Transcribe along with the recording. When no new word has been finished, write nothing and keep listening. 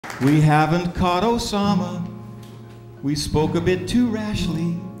We haven't caught Osama. We spoke a bit too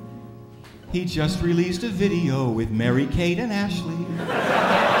rashly. He just released a video with Mary-Kate and Ashley.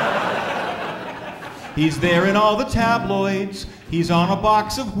 He's there in all the tabloids. He's on a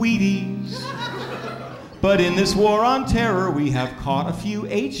box of Wheaties. But in this war on terror, we have caught a few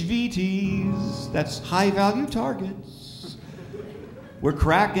HVTs. That's high-value targets. We're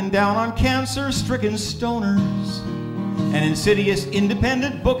cracking down on cancer-stricken stoners and insidious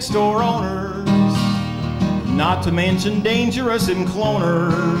independent bookstore owners, not to mention dangerous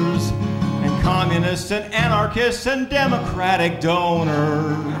cloners and communists and anarchists and democratic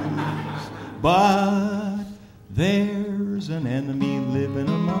donors. But there's an enemy living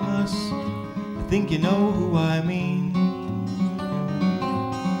among us. I think you know who I mean.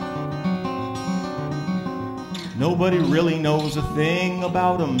 Nobody really knows a thing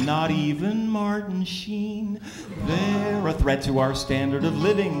about them, not even Martin Sheen. They're a threat to our standard of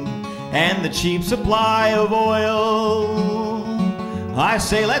living and the cheap supply of oil. I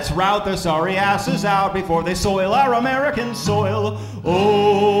say let's rout their sorry asses out before they soil our American soil.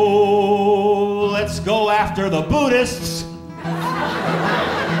 Oh, let's go after the Buddhists.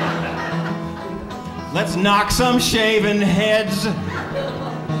 Let's knock some shaven heads.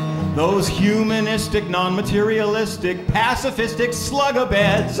 Those humanistic, non-materialistic, pacifistic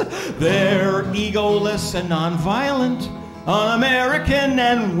slugabeds. They're egoless and non-violent, un-American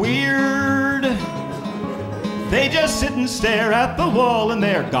and weird. They just sit and stare at the wall and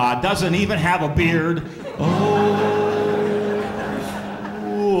their God doesn't even have a beard. Oh,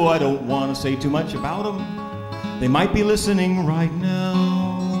 I don't want to say too much about them. They might be listening right now.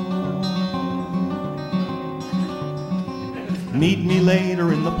 Meet me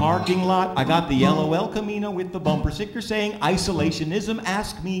later in the parking lot. I got the LOL Camino with the bumper sticker saying isolationism,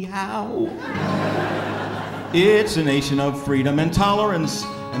 ask me how. It's a nation of freedom and tolerance,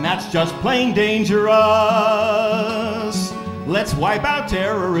 and that's just plain dangerous. Let's wipe out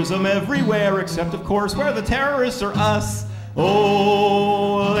terrorism everywhere, except of course where the terrorists are us.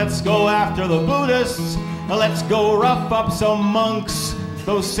 Oh, let's go after the Buddhists. Let's go rough up some monks.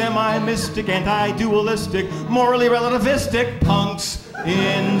 Those semi-mystic, anti-dualistic, morally relativistic punks.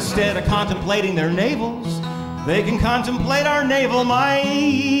 Instead of contemplating their navels, they can contemplate our naval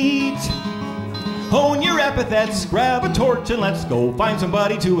might. Hone your epithets, grab a torch, and let's go find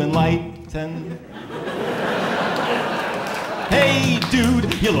somebody to enlighten. Hey,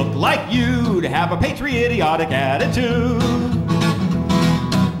 dude, you look like you'd have a patriotic attitude.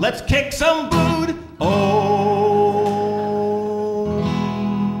 Let's kick some boot. Oh.